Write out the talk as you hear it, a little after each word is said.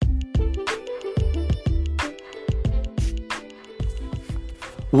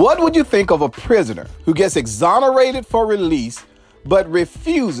What would you think of a prisoner who gets exonerated for release but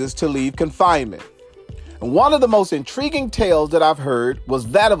refuses to leave confinement? And one of the most intriguing tales that I've heard was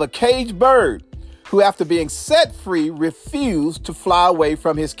that of a caged bird who, after being set free, refused to fly away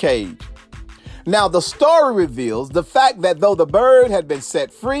from his cage. Now, the story reveals the fact that though the bird had been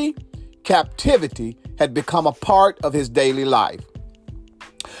set free, captivity had become a part of his daily life.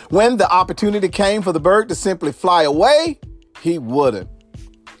 When the opportunity came for the bird to simply fly away, he wouldn't.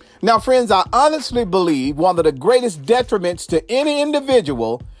 Now, friends, I honestly believe one of the greatest detriments to any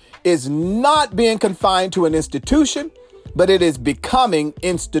individual is not being confined to an institution, but it is becoming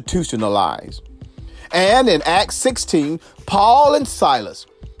institutionalized. And in Acts 16, Paul and Silas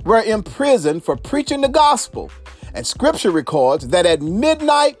were imprisoned for preaching the gospel. And scripture records that at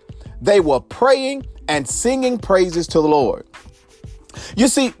midnight, they were praying and singing praises to the Lord. You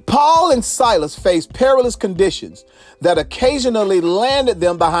see, Paul and Silas faced perilous conditions that occasionally landed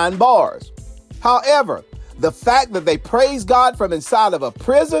them behind bars. However, the fact that they praised God from inside of a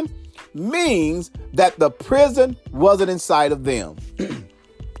prison means that the prison wasn't inside of them.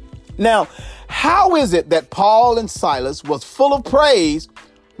 Now, how is it that Paul and Silas was full of praise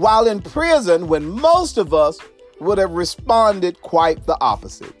while in prison when most of us would have responded quite the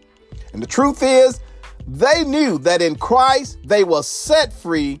opposite? And the truth is, they knew that in Christ, they were set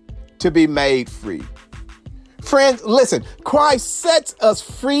free to be made free. Friends, listen, Christ sets us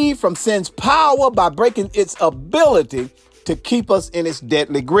free from sin's power by breaking its ability to keep us in its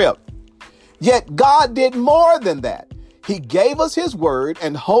deadly grip. Yet God did more than that. He gave us his word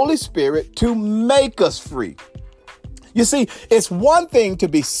and Holy Spirit to make us free. You see, it's one thing to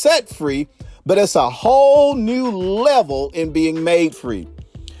be set free, but it's a whole new level in being made free.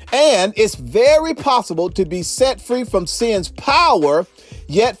 And it's very possible to be set free from sin's power,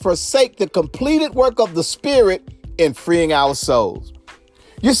 yet forsake the completed work of the Spirit in freeing our souls.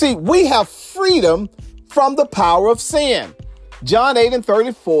 You see, we have freedom from the power of sin. John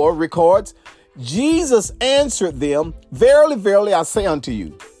 8:34 records, Jesus answered them, "Verily, verily, I say unto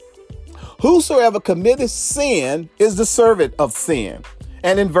you, whosoever committeth sin is the servant of sin."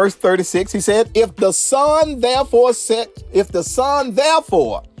 And in verse 36, he said, if the Son therefore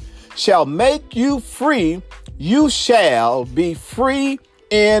shall make you free, you shall be free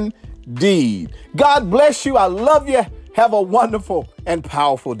indeed. God bless you. I love you. Have a wonderful and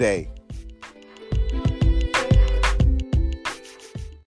powerful day.